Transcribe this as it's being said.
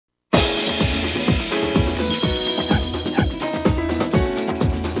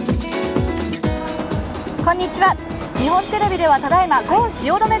にちは。日本テレビではただいま郷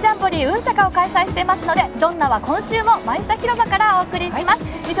汐留ジャンボリーうんちゃかを開催していますので、どんなは今週もマイスタ広場からお送りします。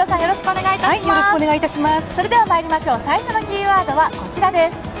みしょうさん、よろしくお願いいたします。よろしくお願いいたします。それでは参りましょう。最初のキーワードはこちら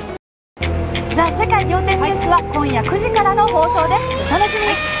です。ザ・世界仰天ニュースは今夜9時からの放送です。お楽しみ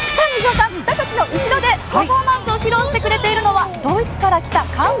に。さあ、みしょうさん、私たちの後ろでパフォーマンスを披露してくれているのは、ドイツから来た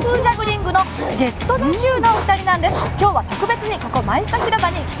カンフージャグリングのゲット・ザ・シューのお二人なんです。今日は特別にここマイスタ広場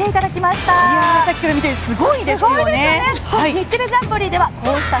に来ていただきました。いやー、さっきから見てすごいですよね。日テレジャンボリーでは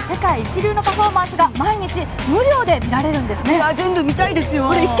こうした世界一流のパフォーマンスが毎日無料で見られるんですね。いや、全部見たいです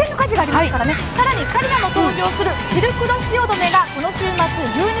よ。これ一見の価値がありますからね。さらにカリナも登場するシルク・ド・汐留がこの週末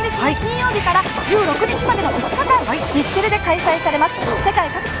12日の金曜日から16日までの5日間、日テレで開催されます。世界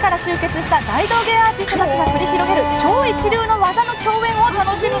各地から集結した大道芸アーティストたちが繰り広げる超一流の技の共演を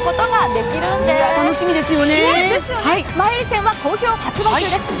楽しむことができるんです。楽しみですよね。前売り券は好評発売中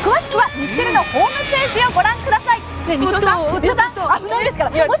です。詳しくは日テレのホームページをご覧ください。ね、みしょうさん、危ないですか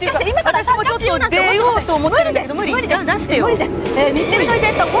ら。もしかして今から私もちょっと出ようと思ってるんだけど、無理です。出してよ。無理です。日テレのイ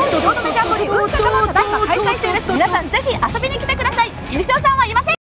ベント